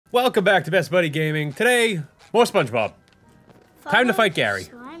Welcome back to Best Buddy Gaming. Today, more SpongeBob. Time to fight Gary.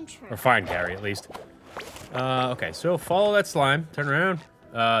 Or find Gary, at least. Okay, so follow that slime. Turn around.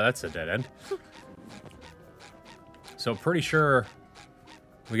 That's a dead end. So pretty sure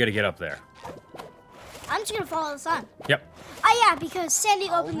we gotta get up there. I'm just gonna follow the sun. Yep. Oh yeah, because Sandy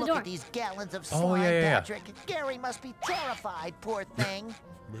opened the door. Look at these gallons of slime, Patrick. Gary must be terrified, poor thing.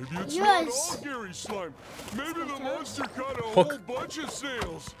 Maybe it's Yes. not all Gary's slime. Maybe the monster caught a Hook. whole bunch of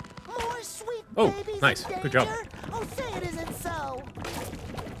snails. More sweet Oh, babies nice. in Good job. danger? Oh, say it isn't so.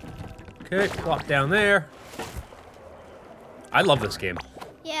 Okay, walk down there. I love this game.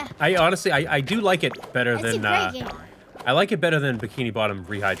 Yeah. I honestly, I do like it better It's a than, great game. I like it better than Bikini Bottom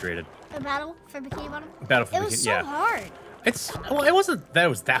Rehydrated. A battle for Bikini Bottom. Battle for It Bikini, was so yeah. hard. Well, it wasn't that it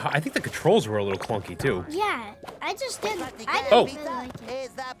was that hard. I think the controls were a little clunky, too. Yeah, I just didn't. I Oh. didn't really like it. Is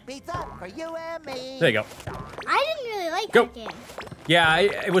that pizza for you and me? There you go. I didn't really like Go. that game. Yeah,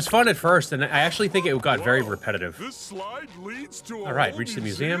 it was fun at first, and I actually think it got very repetitive. This slide leads to a All right, whole reach the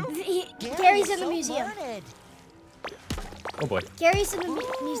museum. Gary's in the so museum. learned. Oh, boy. Gary's in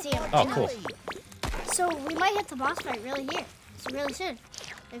the museum. Oh, cool. So we might hit the boss fight really here. So really soon.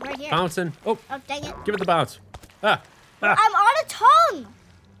 Like right here. Bouncing. Oh, Oh, dang it. give it the bounce. Ah. Ah. I'm on a tongue.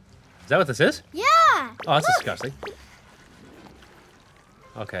 Is that what this is? Yeah. Oh, that's Look. disgusting.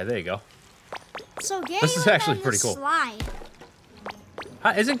 Okay, there you go. So Gary This is went actually down pretty this cool. Slide.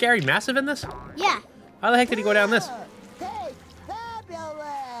 Isn't Gary massive in this? Yeah. How the heck did he go down this? Hey,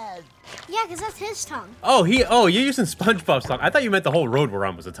 fabulous. Yeah, because that's his tongue. Oh, you're using SpongeBob's tongue. I thought you meant the whole road we're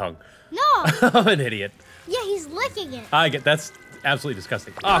on was a tongue. No. I'm an idiot. Yeah, he's licking it. I get that's absolutely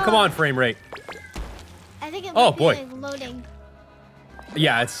disgusting. Oh, come on, frame rate. I think it Oh, might boy. be like loading.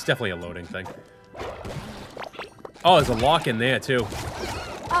 Yeah, it's definitely a loading thing. Oh, there's a lock in there, too.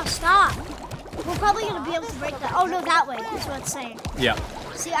 Oh, stop. We're probably going to be able to break that. Oh, no, that way is what it's saying. Yeah.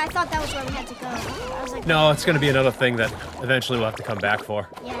 See, I thought that was where we had to go. I was like, No, it's going to be another thing that eventually we'll have to come back for.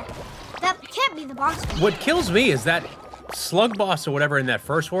 yeah. That can't be the boss. What kills me is that slug boss or whatever in that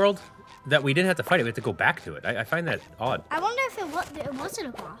first world, that we didn't have to fight it. We had to go back to it. I find that odd. I wonder if it wasn't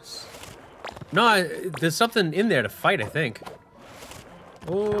a boss. No, there's something in there to fight, I think.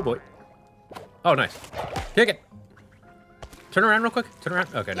 Oh, boy. Oh, nice. Kick it. Turn around real quick. Turn around.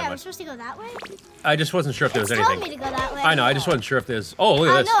 Okay, Yeah, never we're mind. supposed to go that way? I just wasn't sure if there was It's anything. telling me to go that way. I know, I just wasn't sure if there's... Oh, look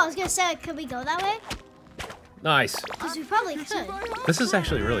at this. No, I was going to say, could we go that way? Nice. Because we probably could. This is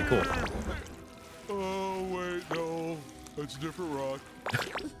actually really cool. Oh, wait, no. That's a different rock.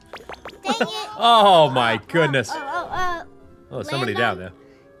 Dang it. Oh, my goodness. Oh, Oh, there's somebody land down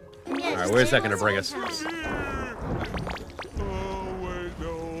there. yeah, All right, just where's that land gonna on bring someone's us? house. Oh, wait,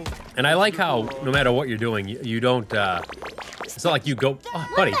 no. And I like how, no matter what you're doing, you don't, it's not like you go, oh,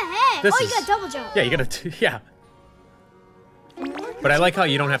 What buddy. the heck? This Oh, you is- got double jump. Yeah, you gotta, yeah. But I like how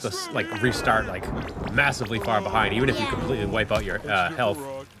you don't have to, like, restart, like, massively far behind, even if you Yeah. completely wipe out your health.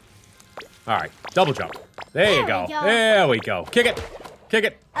 Different rock. All right, double jump. There you There go. we go. There we go. Kick it. Kick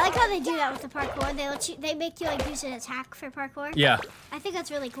it. I like how they do that with the parkour. They make you like use an attack for parkour. Yeah. I think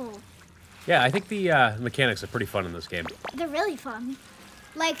that's really cool. Yeah, I think the mechanics are pretty fun in this game. They're really fun.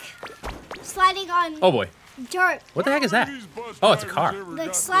 Like sliding on Oh, boy. dirt. What the heck is that? These bus Oh, it's a drivers car. ever Like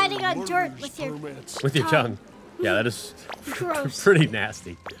got sliding their on dirt learner's with your- permits. With your tongue. Yeah, that is Gross. pretty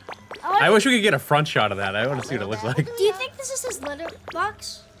nasty. I wish we could get a front shot of that. I want to see what it looks like. Do you think this is his litter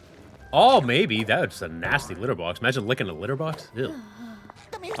box? Oh, maybe. That's a nasty litter box. Imagine licking a litter box. Ew.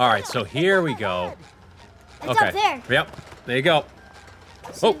 All right, so here we go. It's Okay. up there. Yep. There you go.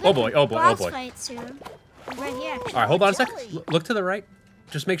 So Oh, we've oh got boy, the oh boy, oh boss boy. fight soon. Right here. All right, hold on a sec. Jelly. Look to the right.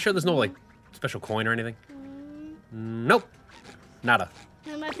 Just make sure there's no, like, special coin or anything. Nope. Nada.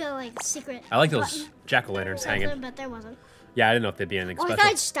 There might be like secret. I like those button. jack-o'-lanterns hanging. But there wasn't. Yeah, I didn't know if there'd be anything Oh, I thought I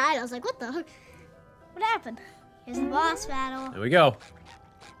special. just died. I was like, what the? What happened? Here's the boss battle. There we go.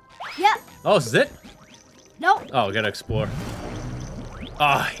 Yep. Oh, this is it? Nope. Oh, we gotta explore. Oh,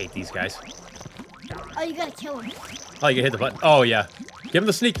 I hate these guys. Oh, you gotta kill him. Oh, you can hit the button. Oh, yeah. Give him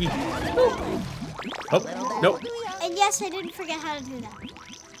the sneaky. Oh, nope. And yes, I didn't forget how to do that.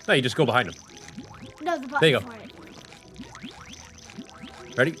 No, you just go behind him. No, the button There you go. for it.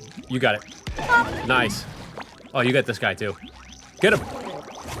 Ready? You got it. Oh, Nice. Oh, you got this guy, too. Get him.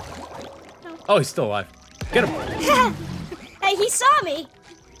 Oh, he's still alive. Get him. hey, he saw me.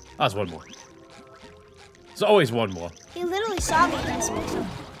 Oh, there's one more. There's always one more. He literally saw me in this pixel.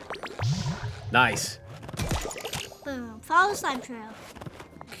 Nice. Boom. Follow the slime trail.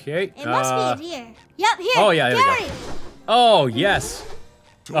 Okay. It must be in here. Yep, here. Oh, yeah, there we go. Gary. Oh, yes.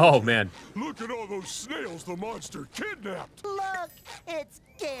 Oh, man. Look at all those snails the monster kidnapped. Look, it's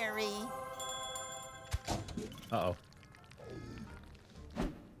Gary. Uh-oh.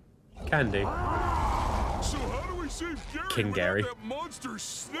 candy. So how do we save Gary King without Gary. that monster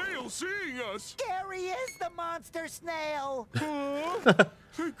snail seeing us? Gary is the monster snail. Huh?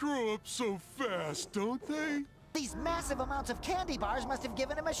 They grow up so fast, don't they? These massive amounts of candy bars must have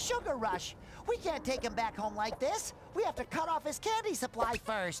given him a sugar rush. We can't take him back home like this. We have to cut off his candy supply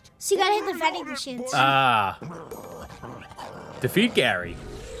first. So you gotta hit the vending machines. Ah. Defeat Gary.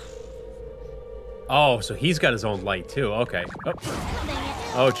 Oh, so he's got his own light too. Okay. Oh, Dang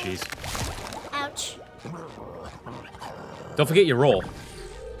it. oh jeez. Ouch. Don't forget your roll.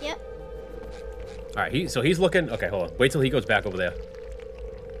 Yep. All right. So he's looking. Okay, hold on. Wait till he goes back over there.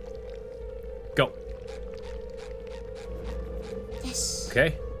 Go. Yes.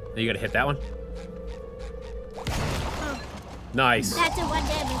 Okay. Then you gotta hit that one. Oh, Nice. that did 1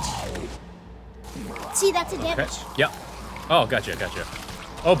 damage. See, that's a Okay. damage. Yep. Oh, gotcha, gotcha.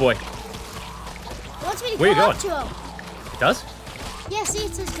 Oh boy. It wants me to Where go you up to him. It does? Yeah, see,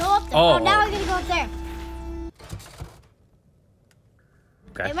 it says go up there. Oh, Oh, now oh. I'm gonna go up there.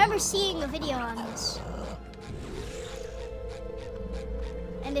 I Okay. remember seeing a video on this.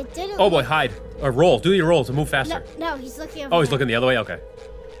 And it didn't Oh boy, look- hide. Or roll. Do your roll to move faster. No, he's looking over Oh, he's there. looking the other way? Okay.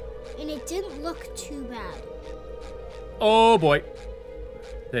 And it didn't look too bad. Oh boy.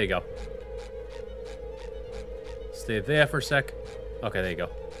 There you go. Stay there for a sec. Okay, there you go.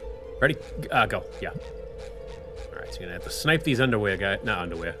 Ready? Go. Yeah. Alright, so you're gonna have to snipe these underwear guys. Not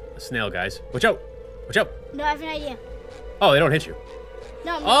underwear. The snail guys. Watch out! Watch out! No, I have an idea. Oh, they don't hit you.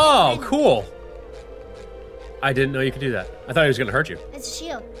 No, I'm Oh, looking at cool. I didn't know you could do that. I thought he was gonna hurt you. it. It's a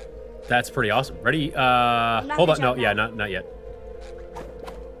shield. That's pretty awesome. Ready? not Hold gonna on. No, jump yeah, out. not yet.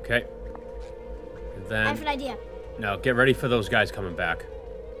 Okay. And I have an then, idea. no, get ready for those guys coming back.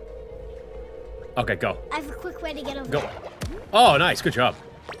 Okay, go. I have a quick way to get over Go. there. Oh, nice. Good job.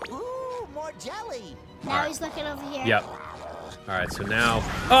 Ooh, more jelly. Now Alright. he's looking over here. Yep. Alright, so now.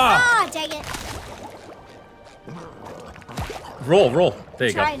 Ah! Ah, dang it. Roll, roll. There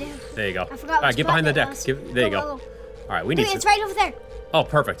you go. Trying to. There you go. I forgot Alright, which get behind the button deck. it was. There you Go, go. go, go. Alright, we need Dude, some. it's right over there. Oh,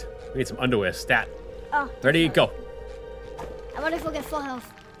 perfect. We need some underwear stat. Oh. Ready? Go. I wonder if we'll get full health.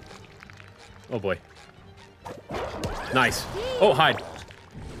 Oh boy. Nice. Oh, hide.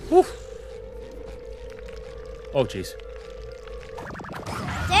 Woof. Oh, jeez.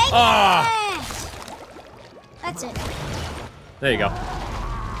 Dang Ah! it! That's it. There you go.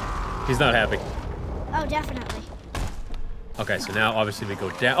 He's not happy. Oh, definitely. Okay, so now obviously we go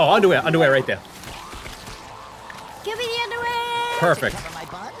down. Oh, underwear. Underwear right there. Give me the underwear! Perfect. Cover my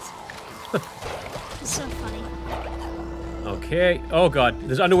buns. It's so funny. Okay. Oh, God.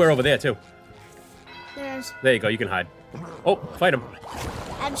 There's underwear over there, too. There's. There you go. You can hide. Oh, fight him.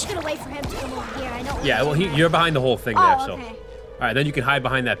 I'm just gonna wait for him to come over here. I don't. Yeah, well, you're behind the whole thing Oh, there, so. okay. All right, then you can hide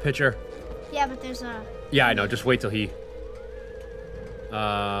behind that picture. Yeah, but there's a. Yeah, I know. Just wait till he.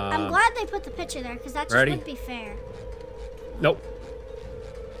 I'm glad they put the picture there because that just ready? wouldn't be fair. Nope.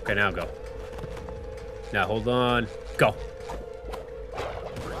 Okay, now go. Now hold on. Go.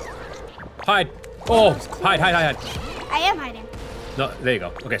 Hide. Oh, hide, hide, hide, hide. I am hiding. No, there you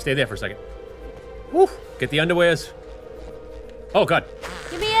go. Okay, stay there for a second. Woo. Get the underwears. Oh, God.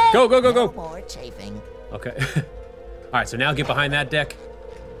 Give me it. Go, go, go, No go. more chafing. Okay. All right, so now get behind that deck.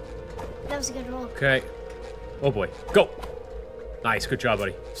 That was a good roll. Okay. Oh, boy. Go. Nice. Good job,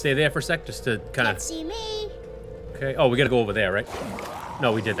 buddy. Stay there for a sec just to kind Can't of... see me. Okay. Oh, we got to go over there, right?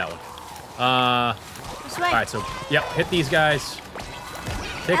 No, we did that one. This way. All right, so, yep, hit these guys.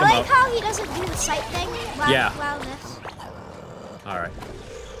 Take I them like out. how he doesn't do the sight thing. While, Yeah. While this. All right.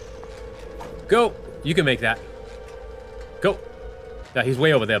 Go. You can make that. Go. Yeah, he's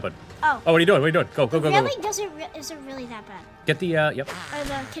way over there, but... Oh. Oh, what are you doing? What are you doing? Go, go, go, go. Really go. doesn't isn't really that bad. Get the, yep. Or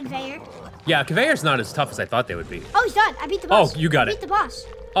the conveyor. Yeah, conveyor's not as tough as I thought they would be. Oh, he's done. I beat the boss. Oh, you got I it. beat the boss.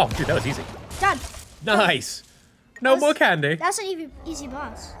 Oh, dude, that was easy. Done. Nice. No That's- more candy. That's an easy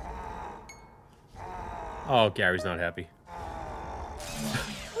boss. Oh, Gary's not happy.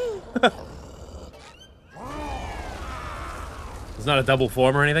 It's not a double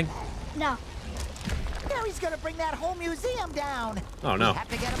form or anything? No. Gary's gonna bring that whole museum down. Oh, no. We have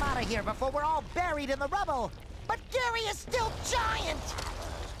to get him out of here before we're all buried in the rubble. But Gary is still giant.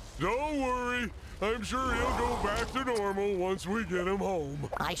 Don't worry. I'm sure he'll go back to normal once we get him home.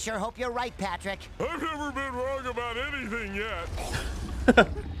 I sure hope you're right, Patrick. I've never been wrong about anything yet.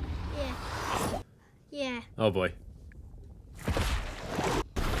 Yeah. Yeah. Oh, boy.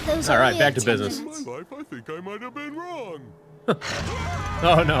 Those All are right, only back to 10 business. In minutes. my life, I think I might have been wrong.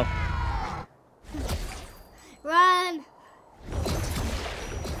 Oh, no. Run.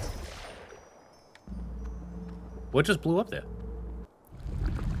 What just blew up there?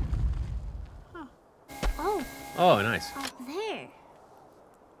 Oh, Oh, nice. up there.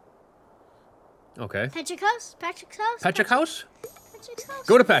 Okay. Patrick's house? Patrick's house? Patrick's house? Patrick's house?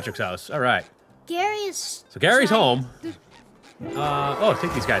 Go to Patrick's house. All right. Gary is... So Gary's giant. home. Oh,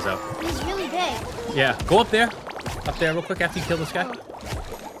 take these guys out. He's really big. Yeah, go up there. Up there real quick after you kill this guy.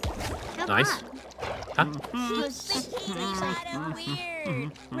 Come Nice. on. Huh?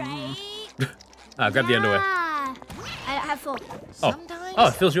 Weird, right? Grab the underwear. I have full. Oh,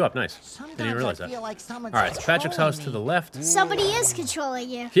 it fills you up. Nice. Sometimes Didn't even realize I that. feel like someone's All right, so Patrick's house to the controlling left. Somebody is controlling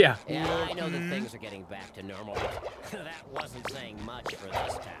you. Yeah. Yeah, I know that things are getting back to normal. That wasn't saying much for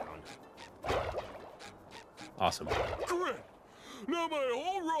this town. Awesome. Great. Now my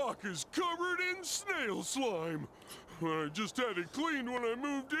whole rock is covered in snail slime. I just had it cleaned when I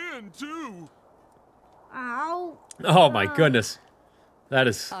moved in, too. Ow. Oh my goodness. That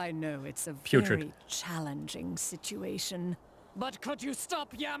is I know it's a putrid. very challenging situation. But could you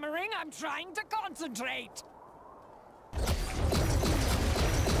stop yammering? I'm trying to concentrate.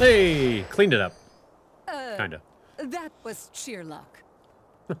 Hey, cleaned it up. Kinda. That was sheer luck.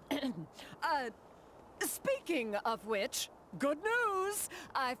 Speaking of which, good news!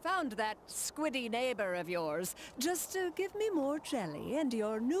 I found that squiddy neighbor of yours. Just give me more jelly, and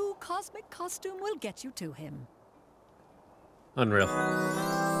your new cosmic costume will get you to him. Unreal.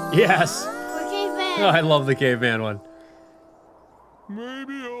 Yes. We're caveman. Oh, I love the caveman one.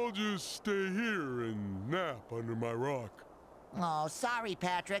 Maybe I'll just stay here and nap under my rock. Oh, sorry,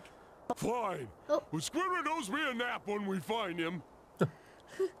 Patrick. Fine. Oh. But Squidward owes me a nap when we find him.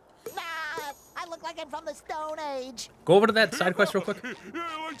 Nah, I look like I'm from the Stone Age. Go over to that side quest real quick. Yeah,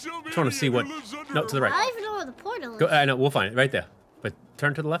 like some Just want to see idiot what. who lives under No, a to the I right. don't even know where the portal is. Go. I know. We'll find it right there. But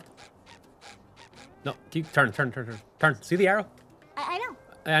turn to the left. No, keep turn. See the arrow? I know.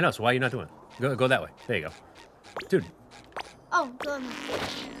 I know. So why are you not doing it? Go that way. There you go, dude. Oh, good.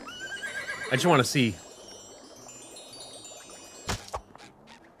 I just want to see.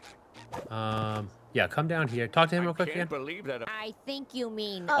 Yeah, come down here. Talk to him real quick again. believe that. I think you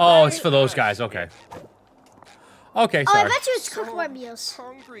mean... Oh, it's for those guys. Okay. Okay, Oh, I sorry. bet you it's cooked more meals.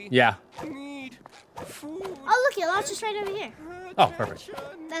 Hungry. Yeah. Need food. Oh, look, your lodge is right over here. Oh, perfect.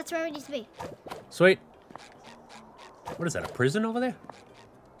 That's where we need to be. Sweet. What is that? A prison over there?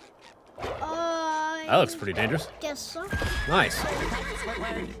 That looks pretty dangerous. Guess so. Nice.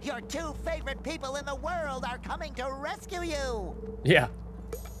 Squidward, your two favorite people in the world are coming to rescue you. Yeah.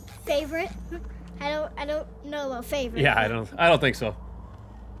 Favorite? I don't know about favorite. Yeah. I don't think so.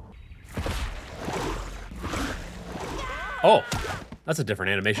 Oh, that's a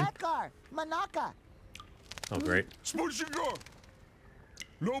different animation. Edgar, Manaka. Oh, great. Smushy car.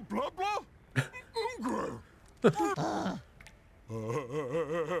 No blah blah.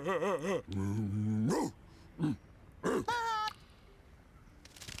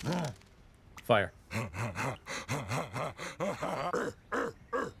 Fire.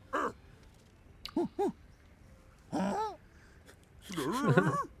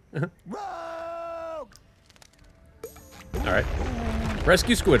 Rogue! All right.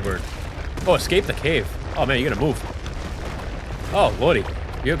 Rescue Squidward. Oh, escape the cave. Oh man, you gotta move. Oh, lordy,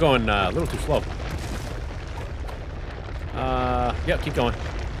 you're going a little too slow. Yeah, keep going.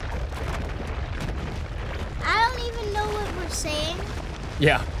 I don't even know what we're saying.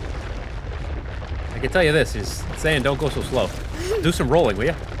 Yeah. I can tell you this, he's saying don't go so slow. Do some rolling, will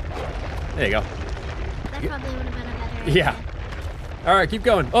you? There you go. That probably would have been a better idea. Yeah. All right, keep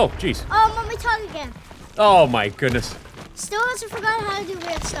going. Oh, jeez. Oh, let me talk again. Oh my goodness. Still hasn't forgotten how to do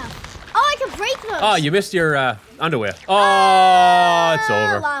weird stuff. Oh, I can break those. Oh, you missed your underwear. Oh, it's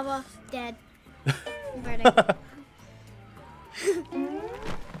over. Lava. Dead. Burning.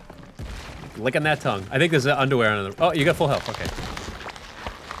 Licking that tongue. I think there's underwear on the. Oh, you got full health. Okay.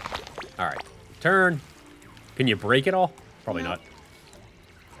 All right. Turn. Can you break it all? Probably not.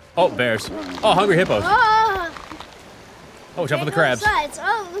 Oh, bears. Oh, hungry hippos. Oh, Oh, watch out for the big crabs. sides.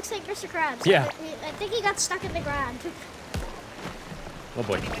 Oh, it looks like Mr. Krabs. Yeah. I think he got stuck in the ground. Oh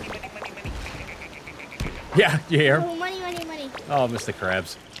boy. Yeah, you hear him? Oh, money, money, money. Oh, Mr.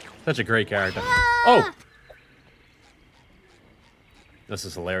 Krabs. Such a great character. Ah! Oh! This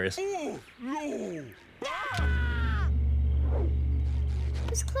is hilarious. Oh no!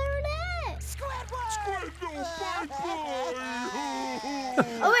 It's clarinet. Squidward! Squid, no, bye-bye.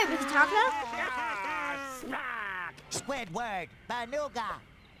 Oh, wait, we can talk now? Squidward, Banuga.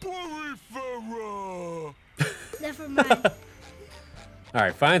 Peripera. Never mind. All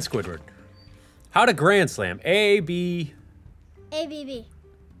right, find Squidward. How to Grand Slam. A, B. ABB. I think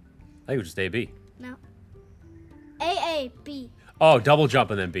it was just A, B. No. AAB. Oh, double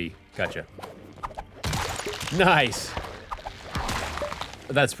jump and then B. Gotcha. Nice.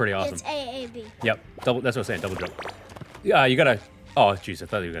 That's pretty awesome. It's AAB. Yep. Double. That's what I'm saying. Double jump. Yeah, you gotta. Oh, jeez. I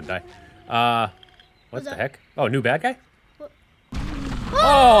thought you were gonna die. What the heck? Oh, new bad guy? Oh!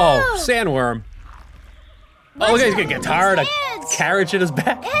 Oh, sandworm. Oh, look, he's got a guitar and a carriage in his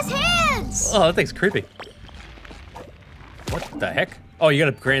back. It has hands! Oh, that thing's creepy. What the heck? Oh, you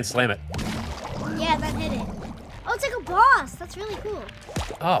gotta grand slam it. Yeah, then hit it. Oh, it's like a boss. That's really cool.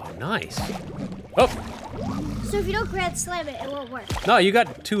 Oh, nice. Oh, So if you don't grand slam it, it won't work. no, you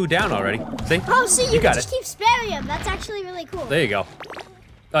got 2 down already. See? Oh, see, you got can just it. keep spamming him. That's actually really cool. There you go.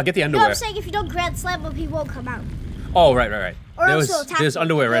 Get the No, underwear. I'm saying if you don't grand slam him, he won't come out. Oh, right. Or else he'll attack There's you.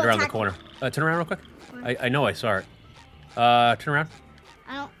 underwear right He'll around the attack corner. Turn around real quick. I know I saw it. Turn around.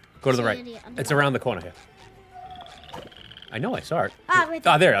 I don't. Go to the see right. any It's around the corner here. I know I saw it. Ah, right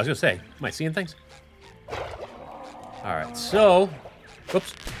there. Ah, there. I was gonna say. Am I seeing things? All right. So,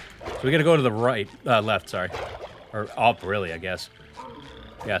 whoops. So we gotta go to the right, left. Sorry, or up, really, I guess.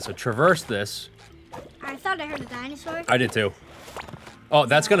 Yeah. So traverse this. I thought I heard a dinosaur. I did too. Oh,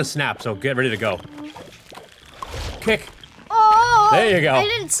 that's gonna snap. So get ready to go. Kick. Oh! There you go. I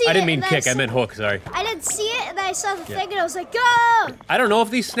didn't see it. I didn't mean and kick. I meant hook. Sorry. I didn't see it, and then I saw the Yeah. thing, and I was like, go! I don't know if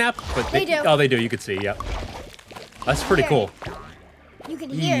these snap, but They do. Oh, they do. You could see. Yep. That's pretty Hear cool. You can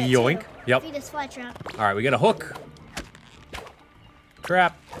hear it. Yoink. Too. Yep. Feed us Flytrap. All right, we got a hook.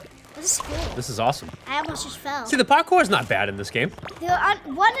 Trap. This is cool. This is awesome. I almost just fell. See, the parkour is not bad in this game. The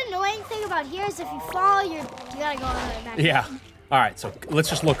one annoying thing about here is if you fall, you gotta go all the way back. Yeah. All right, so let's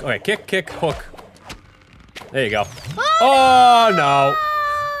just look. Okay, kick, kick, hook. There you go. Oh, Oh, no.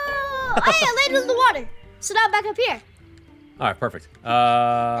 Oh, hey, I landed in the water. So now I'm back up here. All right, perfect.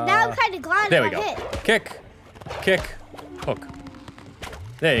 Now I'm kind of glad There we I go. hit. Kick, kick, hook.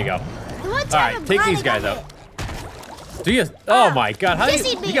 There you go. The one All time right, I'm take glad these I got guys out. hit. Do you? Oh, my God. How do you?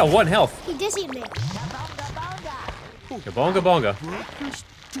 Dizzied me. You got 1 health. He dizzied me. Bonga bonga. Kabonga bonga.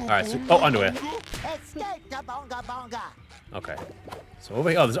 All right, so, oh, underwear. Escape to bonga bonga. Okay. So over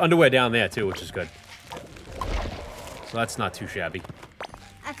here, oh, there's underwear down there too, which is good. So that's not too shabby.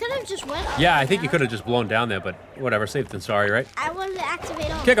 I could have just went. Yeah, I think you could have just blown down there, but whatever. Safe than sorry, right? I wanted to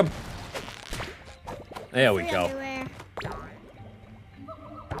activate all. Kick him. There we free go. underwear.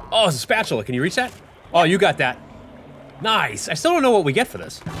 Oh, it's a spatula. Can you reach that? Oh, you got that. Nice. I still don't know what we get for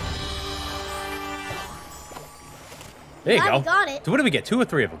this. There you Glad go. we got it. So what did we get? 2 or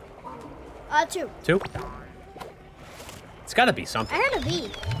 3 of them? 2. 2? It's got to be something. I heard a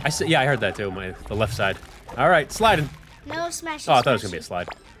V. Yeah, I heard that too. The left side. All right, sliding. No smash. Oh, I thought it was gonna be a slide.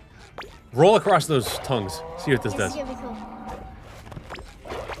 Roll across those tongues. See what this This is does. gonna be cool.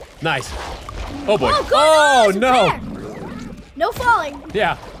 Nice. Oh boy. Oh, God, Oh it's a no. bear. No falling.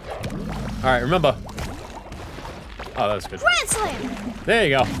 Yeah. All right, remember. Oh, that was good. Grand slam. There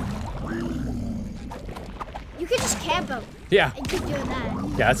you go. You can just camp him Yeah. and keep doing that.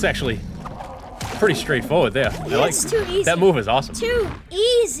 Yeah, that's actually pretty straightforward there. I like It's too easy. that move is awesome. Too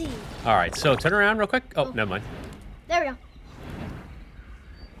easy. All right, so turn around real quick. Oh, never mind. There we go.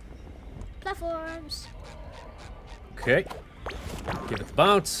 Platforms. Okay. Give it the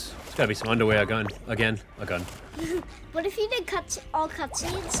bounce. There's gotta be some underwear again. A gun. What if you did all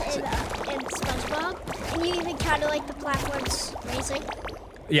cutscenes in SpongeBob, and you even kind of like the platforms racing?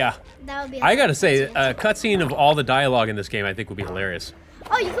 Yeah. That would be. I gotta say, a cutscene of all the dialogue in this game, I think would be hilarious.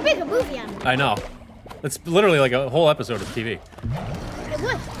 Oh, you could make a movie on it. I know. It's literally like a whole episode of TV. It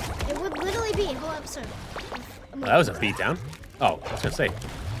would. It would literally be a whole episode. That was a beatdown. Oh, I was gonna say.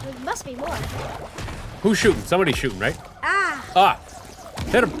 There must be more. Who's shooting? Somebody's shooting, right? Ah, Ah!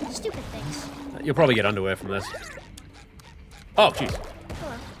 Hit him! stupid things. You'll probably get underwear from this. Oh, jeez.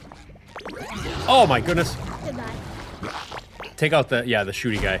 Hello. Oh my goodness. Goodbye. Take out the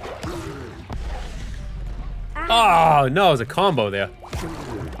shooty guy. Ah. Oh, no, it was a combo there.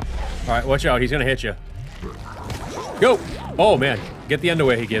 All right, watch out. He's gonna hit you. Go! Oh, man. Get the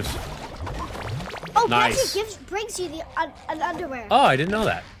underwear he gives. Oh, Nice. Patrick brings you the an underwear Oh, I didn't know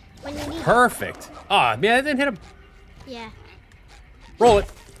that. when you need it. Perfect. Ah, man, I didn't hit him. Yeah. Roll it.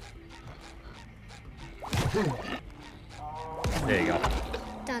 There you go.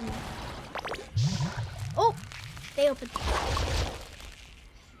 Done. Oh, they opened.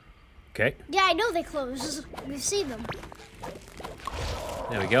 Okay, Yeah, I know they close. We've seen them.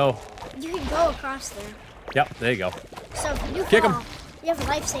 there we go. You can go across there. Yep, there you go. So if you Kick 'em. fall, you have a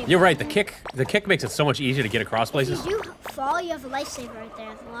lifesaver. You're right, the kick makes it so much easier to get across places. If you do fall, you have a lifesaver right there.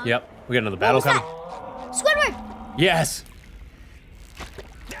 At the bottom. Yep, we got another What battle was coming. that? Squidward! Yes!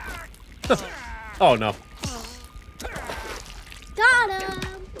 Oh no. Got him!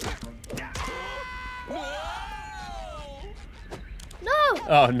 No!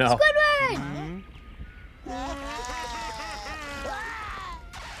 Oh no. Squidward!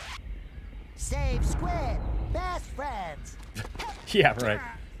 Save Squid. Best friends. Yeah, right.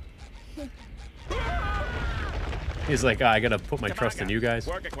 He's like, I gotta put my trust in you guys.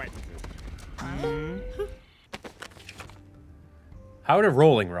 Work it quick. How to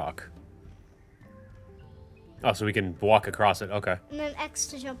rolling rock? Oh, so we can walk across it. Okay. And then X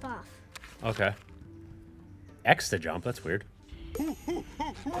to jump off. Okay. X to jump? That's weird. And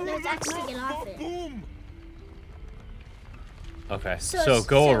there's X to get off it. Okay. So So it's-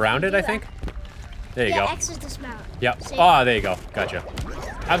 go so if around you it, do I that- think? There you Yeah, go. X is dismount. Yep. So Oh, there you go. Gotcha.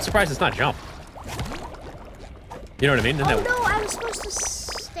 I'm surprised it's not jump. You know what I mean? Isn't oh that- no, I was supposed to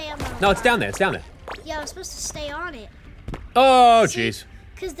stay on the... No, it's down there. It's down there. Yeah, I was supposed to stay on it. Oh, jeez.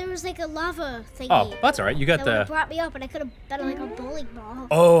 Because there was like a lava thingy. Oh, that's all right. You got that would've the... brought me up and I could have done like a bowling ball.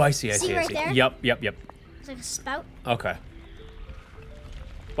 Oh, I see. I See see. I right see. there? Yep. It's like a spout. Okay.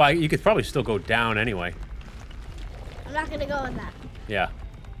 Well, you could probably still go down anyway. I'm not gonna go in that. Yeah.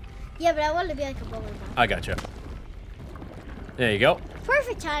 Yeah, but I want it to be like a bowling ball. I gotcha. There you go.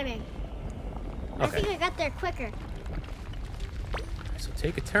 Perfect timing. I Okay. think I got there quicker. So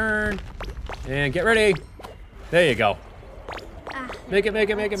take a turn and get ready. There you go. Ah, Make it, make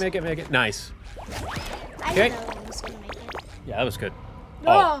it, make it, make it, make it. Nice. I Okay. knew that one was gonna make it. Yeah, that was good. No.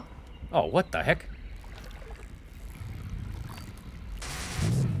 Oh. Oh, what the heck?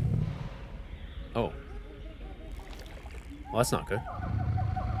 Oh. Well, that's not good.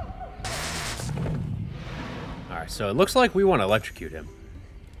 Alright, so it looks like we want to electrocute him.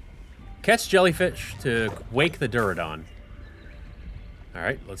 Catch jellyfish to wake the Duradon.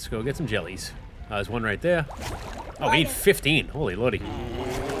 Alright, let's go get some jellies. There's one right there. Oh, we need 15. Holy lordy.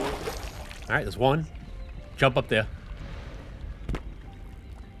 Alright, there's one. Jump up there.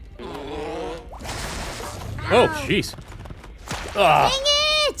 Oh, jeez. Ah, Dang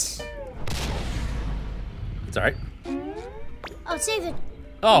it! it's alright. Oh, it saved the,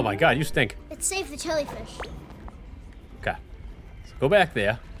 Oh my god, you stink. it saved the jellyfish. Okay. So go back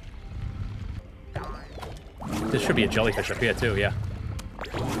there. There should be a jellyfish up here too, yeah.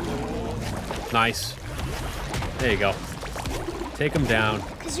 Nice. There you go. Take him down.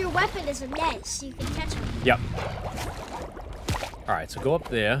 Because your weapon is a net, so you can catch him. Yep. Alright, so go up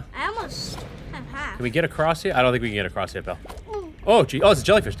there. I almost have half. Can we get across here? I don't think we can get across here, pal. Ooh. Oh, gee. Oh, there's a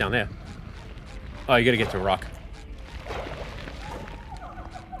jellyfish down there. Oh, you gotta get to a rock.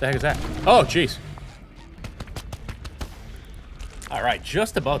 What the heck is that? Oh, jeez. Alright,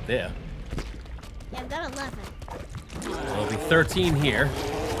 just about there. Yeah, I've got 11. There'll be 13 here.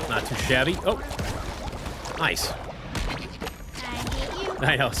 Not too shabby. Oh. Nice. I hate you.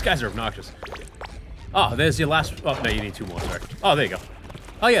 I know, these guys are obnoxious. Oh, there's your last... Oh, no, you need 2 more, sorry. Oh, there you go.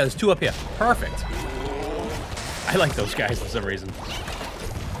 Oh, yeah, there's 2 up here. Perfect. I like those guys for some reason.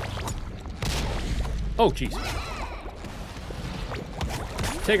 Oh, jeez.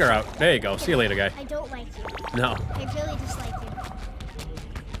 Take her out. There you go. See you later, guy. I don't like you. No. I really dislike you.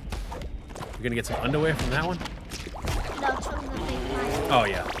 You're gonna get some underwear from that one? No, it's from the big fire. Oh,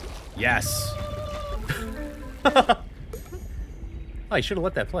 yeah. Yes. Oh, you should have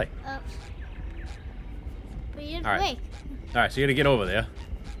let that play. Oops. But you didn't All right. wake. All right, so you gotta get over there.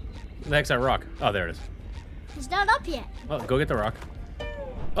 Where the heck's that rock? Oh, there it is. He's not up yet. Oh, go get the rock.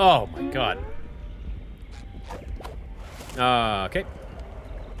 Oh, my God. Okay.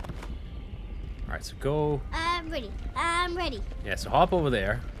 All right, so go... I'm ready. I'm ready. Yeah, so hop over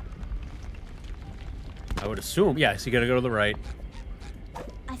there. I would assume... Yeah, so you gotta go to the right.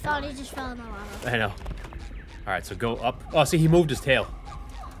 I thought he just fell in the lava. I know. All right, so go up. Oh, see, he moved his tail.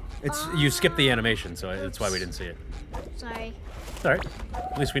 It's You skipped the animation, so that's why we didn't see it. Sorry. It's all right.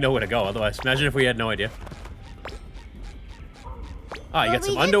 At least we know where to go. Otherwise, imagine if we had no idea. Ah, you got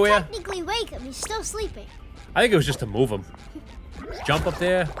some underwear? We didn't technically wake him. He's still sleeping. I think it was just to move him. Jump up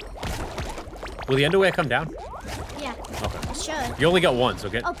there. Will the underwear come down? Yeah. Okay. It should. You only got one, so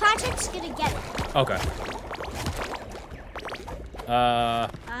get... Oh, Patrick's gonna get it. Okay.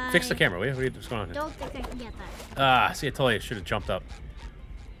 Fix the camera, will you? What's going on here? Don't think I can get that. Ah, see, I told you I should have jumped up.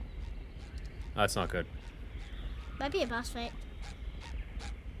 That's not good. Might be a boss fight.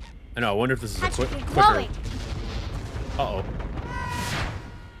 I know, I wonder if this is a Patrick, quick... you're quicker... glowing. Uh-oh.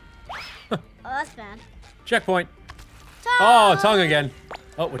 Oh, that's bad. Checkpoint. Tongue! Oh, tongue again.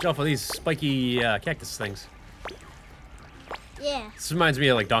 Oh, watch out for these spiky cactus things. Yeah, This reminds me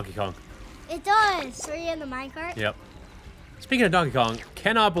of, like, Donkey Kong. it does. Are you in the minecart? Yep. Speaking of Donkey Kong,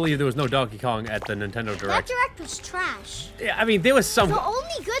 cannot believe there was no Donkey Kong at the Nintendo That Direct. direct was trash. Yeah, I mean, there was some... The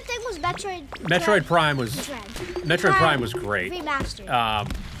only good thing was Metroid. Metroid Prime was... Dread. Metroid Prime was great. Remastered. Um,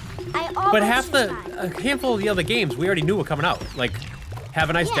 I almost but half the... tried. A handful of the other games we already knew were coming out. Like, Have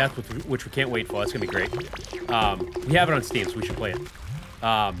a Nice Yeah. Death, which we can't wait for. That's going to be great. We have it on Steam, so we should play it.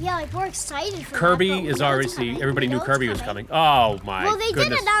 Yeah, like we're excited for Kirby that, but we is know already... it's coming. Everybody We knew know Kirby it's was coming. Oh, my Well, they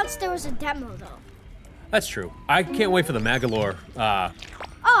goodness. did announce there was a demo, though. That's true. I can't wait for the Magalore,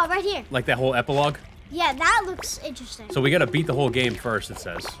 Oh, right here. like that whole epilogue. Yeah, that looks interesting. So we gotta beat the whole game first, it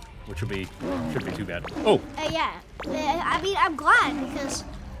says. Which shouldn't be too bad. Oh, Yeah. I mean, I'm glad because.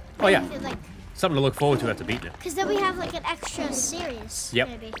 Oh, yeah. Like, something to look forward to after beating it. because then we have like an extra series. Yep.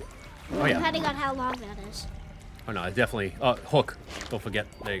 Maybe. Oh, yeah. Depending on how long that is. Oh, no, I definitely... Hook. Don't forget.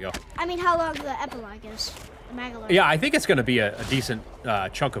 There you go. I mean, how long the epilogue is. The Magalore. Yeah, I think it's gonna be a decent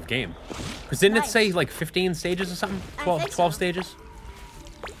chunk of game. Because didn't it Nice. say, like, 15 stages or something? I 12, think 12 so. stages?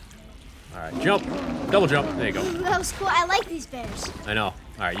 Alright, jump. Double jump. There you go. That was cool. I like these bears. I know.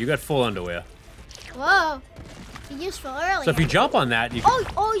 Alright, you got full underwear. Whoa. Be useful earlier. So if you jump on that, you can...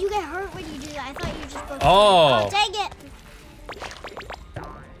 Oh, you get hurt when you do that. I thought you just broke. Oh. Oh, dang it.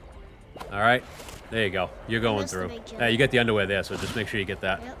 Alright. There you go. You're going missed the through. big jump. Yeah, you get the underwear there, so just make sure you get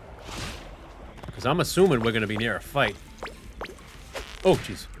that. Yep. Because I'm assuming we're gonna be near a fight. Oh,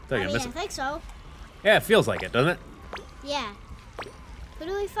 jeez. Thought you I were mean, miss I it. think so. Yeah, it feels like it, doesn't it? Yeah. Who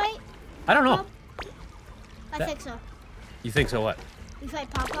do we fight? I don't know. Pom? I That- think so. You think so what? We fight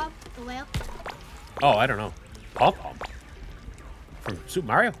Pom Pom, the whale. Oh, I don't know. Pom Pom. From Super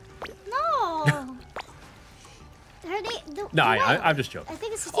Mario? No. Her name. No, the whale. I'm just joking. I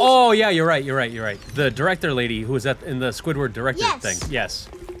think it's the Oh, yeah, you're right. The director lady who was in the Squidward director Yes. thing. Yes.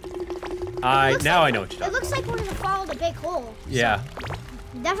 It I looks know like- what you're It talking looks like we're gonna fall in a big hole. Yeah.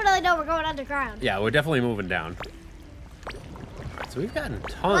 Definitely know we're going underground. Yeah, we're definitely moving down. So we've gotten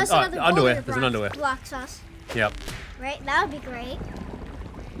tons. Unless another Underwear. boulder There's an underwear. blocks us. Yep. Right? That would be great.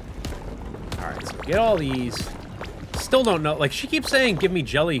 Alright, so get all these. Still don't know. Like, she keeps saying, give me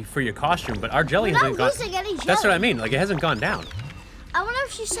jelly for your costume, but our jelly We're hasn't not gone. losing any That's what I jelly. mean. Like, it hasn't gone down. I wonder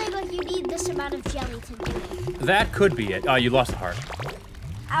if she's saying, like, you need this amount of jelly to do it. That could be it. Oh, you lost a heart.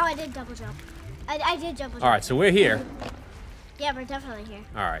 Oh, I did double jump. I did double jump. Alright, so we're here. Yeah, we're definitely here.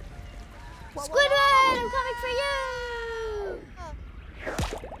 Alright. Squidward, I'm coming for you!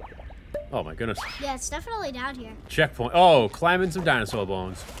 Oh, my goodness. Yeah, it's definitely down here. Checkpoint. Oh, climbing some dinosaur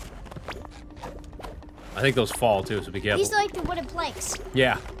bones. I think those fall, too, so be careful. These are like the wooden planks.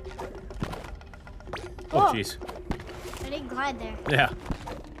 Yeah. Oh, Whoa. jeez. I didn't glide there. Yeah.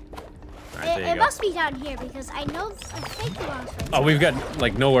 Alright, there you It go. must be down here because I think the wrong place. Oh, we've got,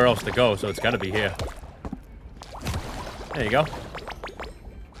 like, nowhere else to go, so it's gotta be here. There you go.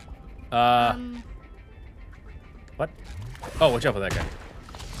 What? Oh, watch out for that guy.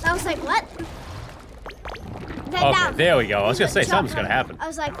 I was like, what? Then Okay, now- there we go. I was gonna say, Jump something's gonna on it. happen. I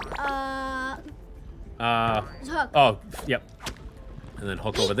was like, it's a hook. Oh, yep. And then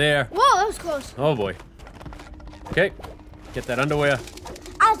hook over there. Whoa, that was close. Oh, boy. Okay. Get that underwear.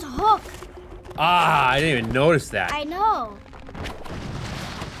 That's a hook. Ah, I didn't even notice that. I know.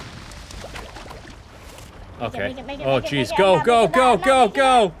 Okay. make it, Oh, make it, jeez. make it. Go, I'm go, not go, making it, go, I'm not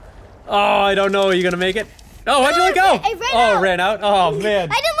go. Oh, I don't know. Are you gonna make it? Oh, why'd you let go? It ran Oh, out. it ran out. Oh, man.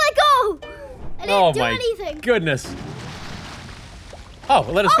 I didn't let go. I didn't Oh, do my anything. goodness. Oh,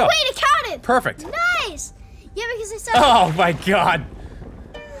 let us Oh, go. wait, it counted. Perfect. Nice. Yeah, because Oh, my God.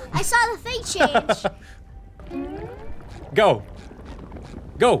 I saw the thing change. Go.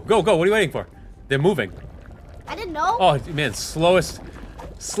 Go, go, go. What are you waiting for? They're moving. I didn't know. Oh, man. Slowest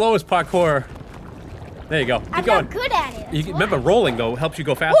parkour. There you go. Keep I'm going. not good at it. You that's remember why. rolling, though, helps you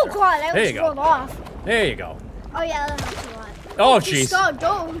go faster. Oh, God, I There you almost go. rolled off. There you go. Oh, yeah, that helps a lot. Oh, Just jeez.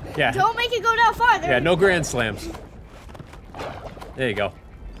 don't. Yeah. Don't make it go down farther. Yeah, no grand slams. There you go.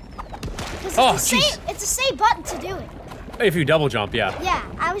 'Cause Oh, it's the jeez. same. It's the same button to do it. If you double jump, yeah. Yeah,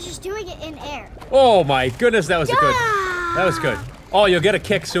 I was just doing it in air. Oh my goodness, that was a good. Yeah. That was good. Oh, you'll get a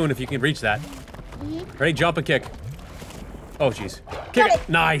kick soon if you can reach that. Ready, jump and kick. Oh, jeez. Kick Got it. it.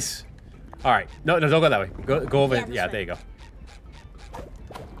 Nice. All right. No, don't go that way. Go over. Yeah, this Yeah, way. there you go.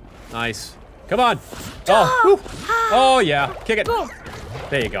 Nice. Come on. Oh. Whew. Oh yeah. Kick it. Boom.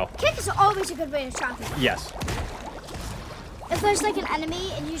 There you go. Kick is always a good way to trap it. Yes. If there's like an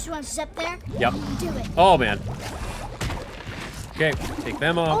enemy and you just want to zip there, Yep. do it. Oh man. Okay. Take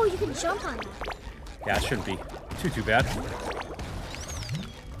them off. Oh, you can jump on that. Yeah, it shouldn't be too bad.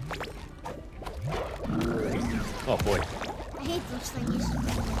 Oh boy. I hate those thingies.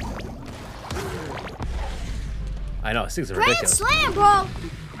 I know, these things are Grand ridiculous. slam, bro!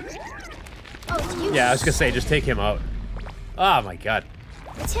 Oh, it's you. Yeah, I was gonna say, just take him out. Oh my god.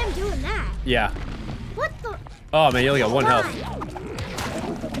 It's him doing that. Yeah. What the? Oh man, you only got one health.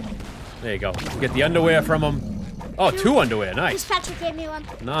 Fine. There you go. Get the underwear from him. Oh, two underwear. Nice. Chris Patrick gave me one.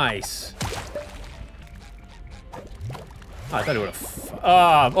 Nice. Oh, I thought it would have.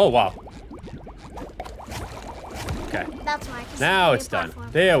 Oh wow. Okay. That's why. 'cause Now it's it's a done.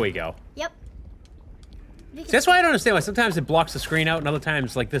 platform. There we go. Yep. Because See, that's why I don't understand why sometimes it blocks the screen out and other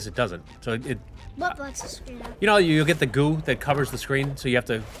times like this it doesn't. So it what blocks the screen out? you know, you'll get the goo that covers the screen, so you have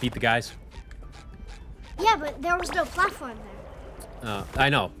to beat the guys. Yeah, but there was no platform there. I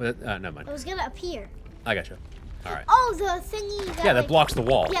know, but never mind. It was gonna appear. I gotcha. All right. Oh, the thingy that Yeah, that like, blocks the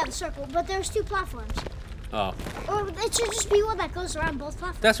wall. Yeah, the circle. But there's 2 platforms. Oh, Or it should just be one that goes around both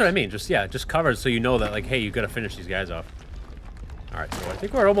platforms. that's what I mean. Just covers so you know that like, hey, you gotta finish these guys off. All right, so I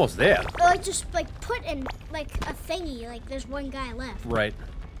think we're almost there. Or like just like put in like a thingy, like there's one guy left. Right.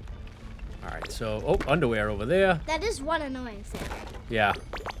 All right, so underwear over there. That is one annoying thing. Yeah.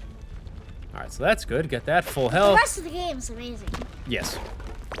 All right, so that's good. Get that full The health. rest of the game is amazing. Yes.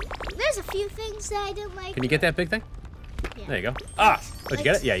 There's a few things that I didn't like. Can you get that big thing? Yeah. There you go. Ah, did you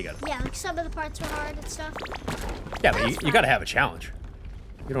get it? Yeah, you got it. Yeah, like some of the parts were hard and stuff. Yeah, That's but you gotta have a challenge.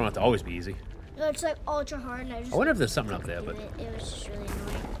 You don't have to always be easy. It's like ultra hard, and I just I wonder if there's something up there, do but it was just really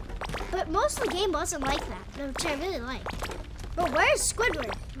annoying. But most of the game wasn't like that, which I really like. But where's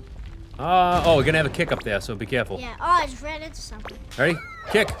Squidward? we're gonna have a kick up there, so be careful. Yeah. Oh, I just ran into something. Ready?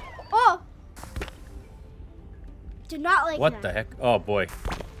 Kick. Oh. Do not like What that. the heck? Oh boy.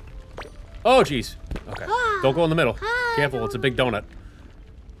 Oh jeez. Okay. Don't go in the middle. Careful, it's a big donut.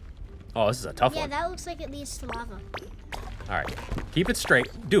 Oh, this is a tough Yeah, one. that looks like it leads to lava. All right. Keep it straight.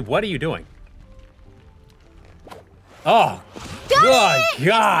 Dude, what are you doing? Oh, good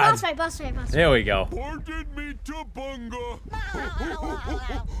God. Boss fight, boss fight, boss fight. There we go. Pardon me to bunga.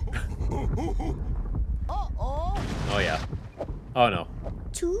 Oh, yeah. Oh, no.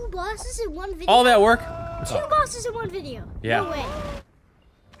 2 bosses in one video? All that work? 2 bosses in one video. Yeah. No way.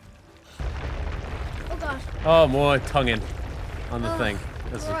 Oh gosh. Oh, more tonguing on the thing.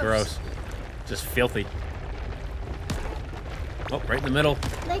 This is gross. gross. Just filthy. Oh, right in the middle.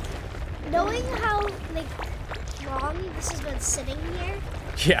 Like, knowing how like long this has been sitting here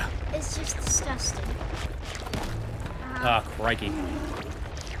Yeah. is just disgusting. Ah, crikey.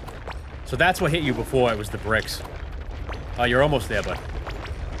 So that's what hit you before, it was the bricks. Oh, you're almost there, bud.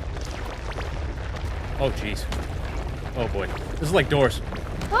 Oh, jeez. Oh, boy. This is like Doors.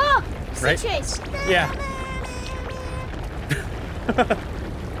 Oh! Sea Right? chase! Yeah.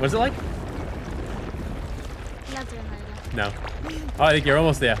 What's it like? Not doing that. No. Oh, I think you're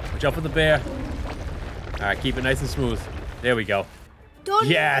almost there. Jump with the bear. All right, keep it nice and smooth. There we go. Don't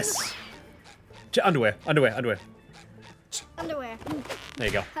Yes! Underwear. Underwear. Underwear. There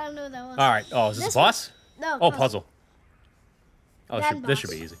you go. I don't know what that was. All right. Oh, is this This a boss? No. Oh, puzzle. Oh, Then this should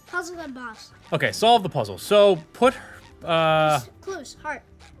boss. be easy. Puzzle and boss. Okay, solve the puzzle. So put, Clues. Heart.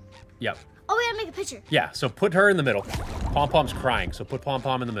 yep. Oh, we gotta make a picture. Yeah, so put her in the middle. Pom Pom's crying, so put Pom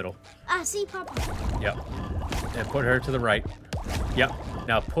Pom in the middle. See, Pom Pom. Yep. And put her to the right. Yep.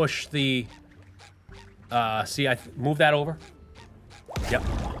 Now push the, move that over. Yep.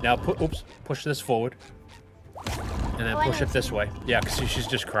 Now push this forward. And then Oh, I push know it this way. Yeah, because she's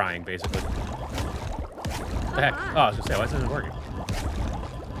just crying, basically. What the heck? Oh, I was gonna say, why isn't it working?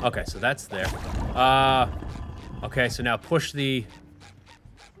 Okay, so that's there. Okay, so now push the...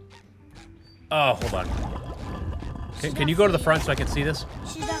 Oh, hold on. Can you go to the front so I can see this?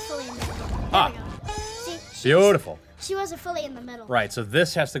 She's not fully in the middle. There Ah. we go. See? Beautiful. She wasn't fully in the middle. Right, so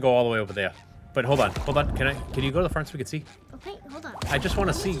this has to go all the way over there. But hold on. Can you go to the front so we can see? Okay, hold on. I just want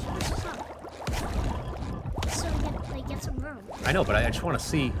to see. Push this up. So we can like get some room. I know, but I just want to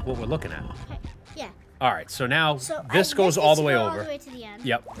see what we're looking at. Okay. Yeah. All right, so now So this goes all the way All over. the way to the end.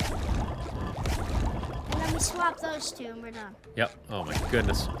 Yep. And then we swap those 2 and we're done. Yep. Oh my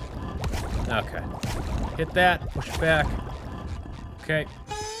goodness. Okay. Hit that. Push it back. Okay.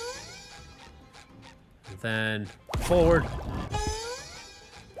 And then forward.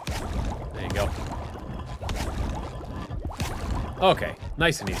 There you go. Okay.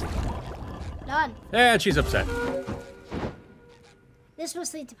 Nice and easy. Done. And she's upset. This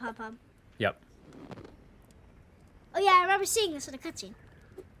must lead to Pom Pom. Yep. Oh yeah, I remember seeing this in a cutscene.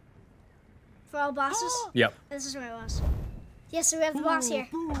 For all bosses. Yep. This is where it was. Yes, so we have the boss here.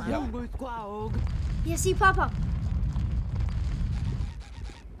 Yep. You see Pom Pom.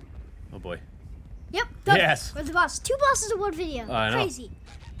 Oh boy. Yep. Done. Yes. We're the boss. 2 bosses in one video. I know. Crazy.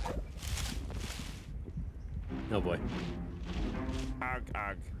 Oh boy. Ugh,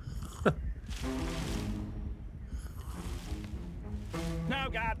 ugh. Now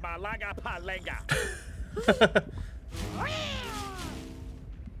got my laga palenga.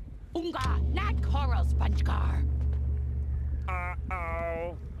 Unga, not coral, SpongeBob.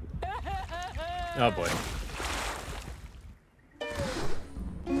 Uh-oh. Oh boy.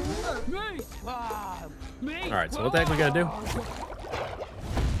 All right, so what the heck we gotta do?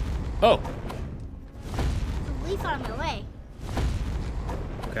 Oh. The leaf on my way.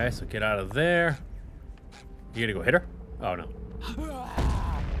 Okay, so get out of there. You gonna go hit her? Oh, no.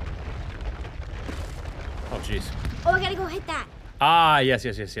 Oh, jeez. Oh, I gotta go hit that. Ah, yes,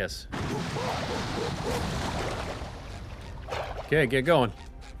 yes, yes, yes. Okay, get going.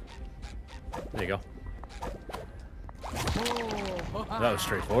 There you go. That was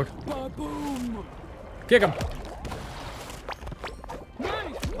straightforward. Kick him.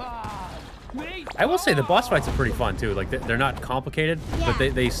 I will say the boss fights are pretty fun too. Like they're not complicated, but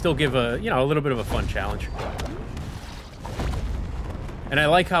they still give a a little bit of a fun challenge. And I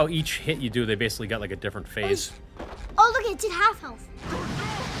like how each hit you do, they basically got like a different phase. Oh, look, it did half health.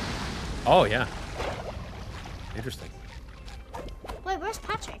 Oh yeah. Interesting. Wait, where's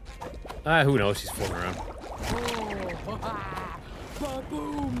Patrick? Who knows? He's floating around.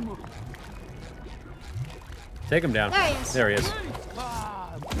 Take him down. There he is. There he is.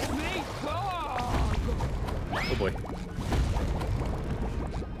 Oh boy.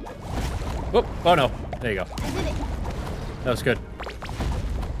 Whoop. Oh no. There you go. I did it. That was good.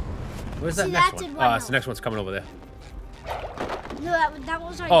 Where's that See, next that did one? one It's the next one's coming over there. No, that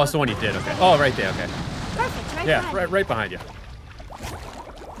was already. Oh, it's the one you did. Okay. Oh, right there. Okay. Perfect, right Yeah, behind. right behind you.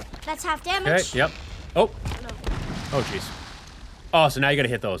 That's half damage. Okay. Yep. Oh. Oh, jeez. Oh, so now you gotta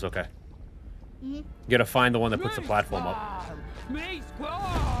hit those. Okay. You gotta find the one that puts the platform up.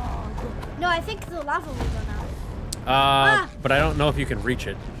 No, I think the lava will go now. But I don't know if you can reach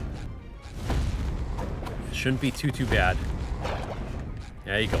it. Shouldn't be too bad.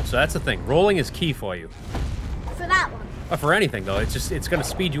 There you go. So that's the thing. Rolling is key for you. For that one. For anything though, it's gonna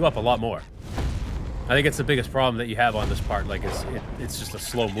speed you up a lot more. I think it's the biggest problem that you have on this part. Like it's just a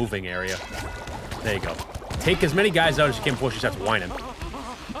slow moving area. There you go. Take as many guys out as you can before she starts whining.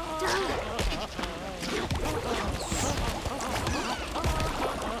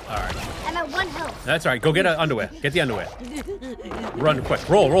 Alright. I'm at 1 health. That's alright. Go get underwear. Get the underwear. Run quick.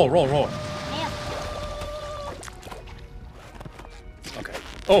 Roll. Damn. Okay.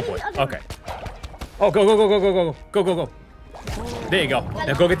 Oh boy. Okay. Oh, go. There you go.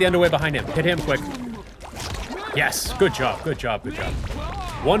 Now go get the underwear behind him. Hit him quick. Yes. Good job.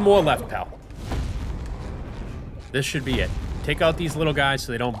 One more left, pal. This should be it. Take out these little guys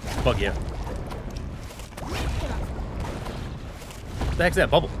so they don't bug you. What the heck's that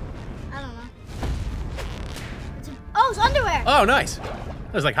bubble? I don't know. It's underwear. Oh, nice.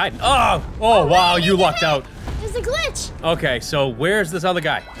 I was like hiding. Oh, wow, you lucked out. It's a glitch. Okay, so where's this other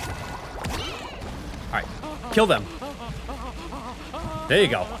guy? All right, kill them. There you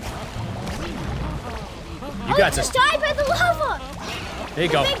go. You got this. Just died by the lava. There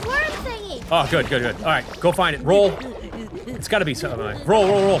you go. Big worm thingy. Oh, good. All right, go find it. Roll. It's got to be something.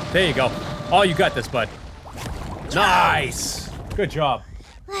 Roll. There you go. Oh, you got this, bud. Nice. Good job.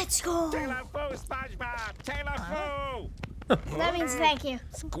 Let's go. Taylor Foo, SpongeBob! Taylor Foo! That means thank you.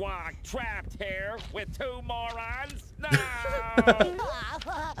 Squawk trapped here with 2 morons? No!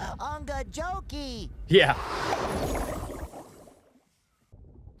 Unga jokey. Yeah.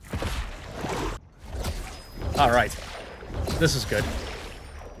 All right. This is good.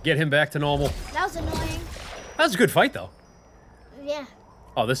 Get him back to normal. That was annoying. That was a good fight, though. Yeah.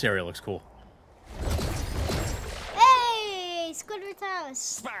 Oh, this area looks cool. Hey, Squidward's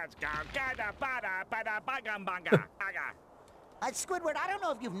house. SpongeBob, gada bada bada bagam banga aga. Squidward, I don't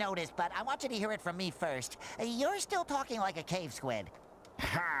know if you've noticed, but I want you to hear it from me first. You're still talking like a cave squid.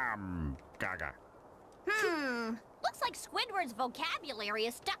 Gaga. Looks like Squidward's vocabulary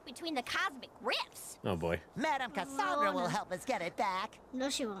is stuck between the cosmic rifts. Oh, boy. Madam Cassandra will help us get it back. No,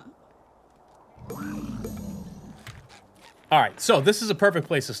 she won't. All right, so this is a perfect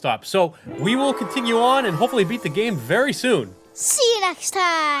place to stop. So we will continue on and hopefully beat the game very soon. See you next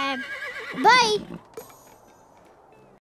time. Bye.